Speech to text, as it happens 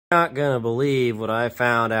Not gonna believe what I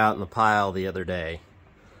found out in the pile the other day.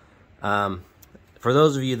 For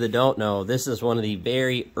those of you that don't know, this is one of the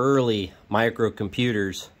very early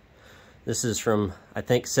microcomputers. This is from, I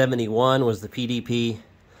think, 71 was the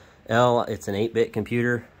PDP-8L. It's an 8-bit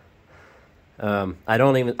computer. I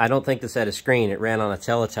don't think this had a screen. It ran on a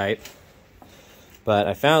teletype. But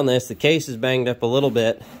I found this. The case is banged up a little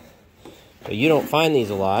bit, but you don't find these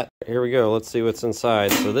a lot. Here we go. Let's see what's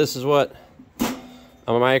inside. So this is what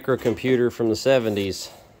a microcomputer from the 70s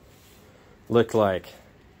looked like.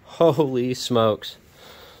 Holy smokes.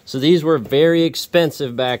 So these were very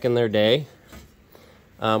expensive back in their day.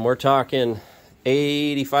 We're talking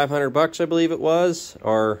 $8,500, I believe it was,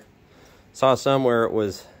 or saw somewhere it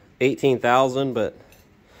was 18,000, but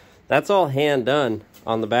that's all hand done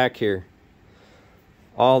on the back here.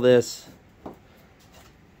 All this.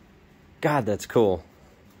 God, that's cool.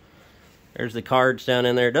 There's the cards down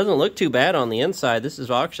in there. It doesn't look too bad on the inside. This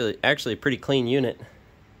is actually a pretty clean unit.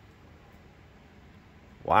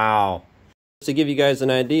 Wow. Just to give you guys an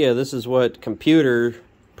idea, this is what computer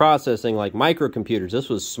processing, like microcomputers, this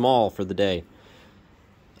was small for the day,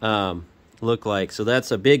 look like. So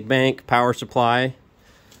that's a big bank power supply.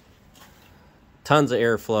 Tons of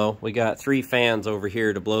airflow. We got 3 fans over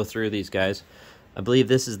here to blow through these guys. I believe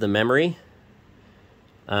this is the memory.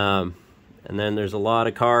 And then there's a lot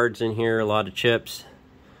of cards in here, a lot of chips,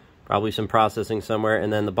 probably some processing somewhere.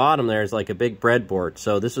 And then the bottom there is like a big breadboard.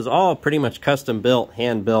 So this is all pretty much custom built,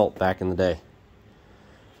 hand built back in the day.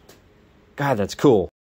 God, that's cool.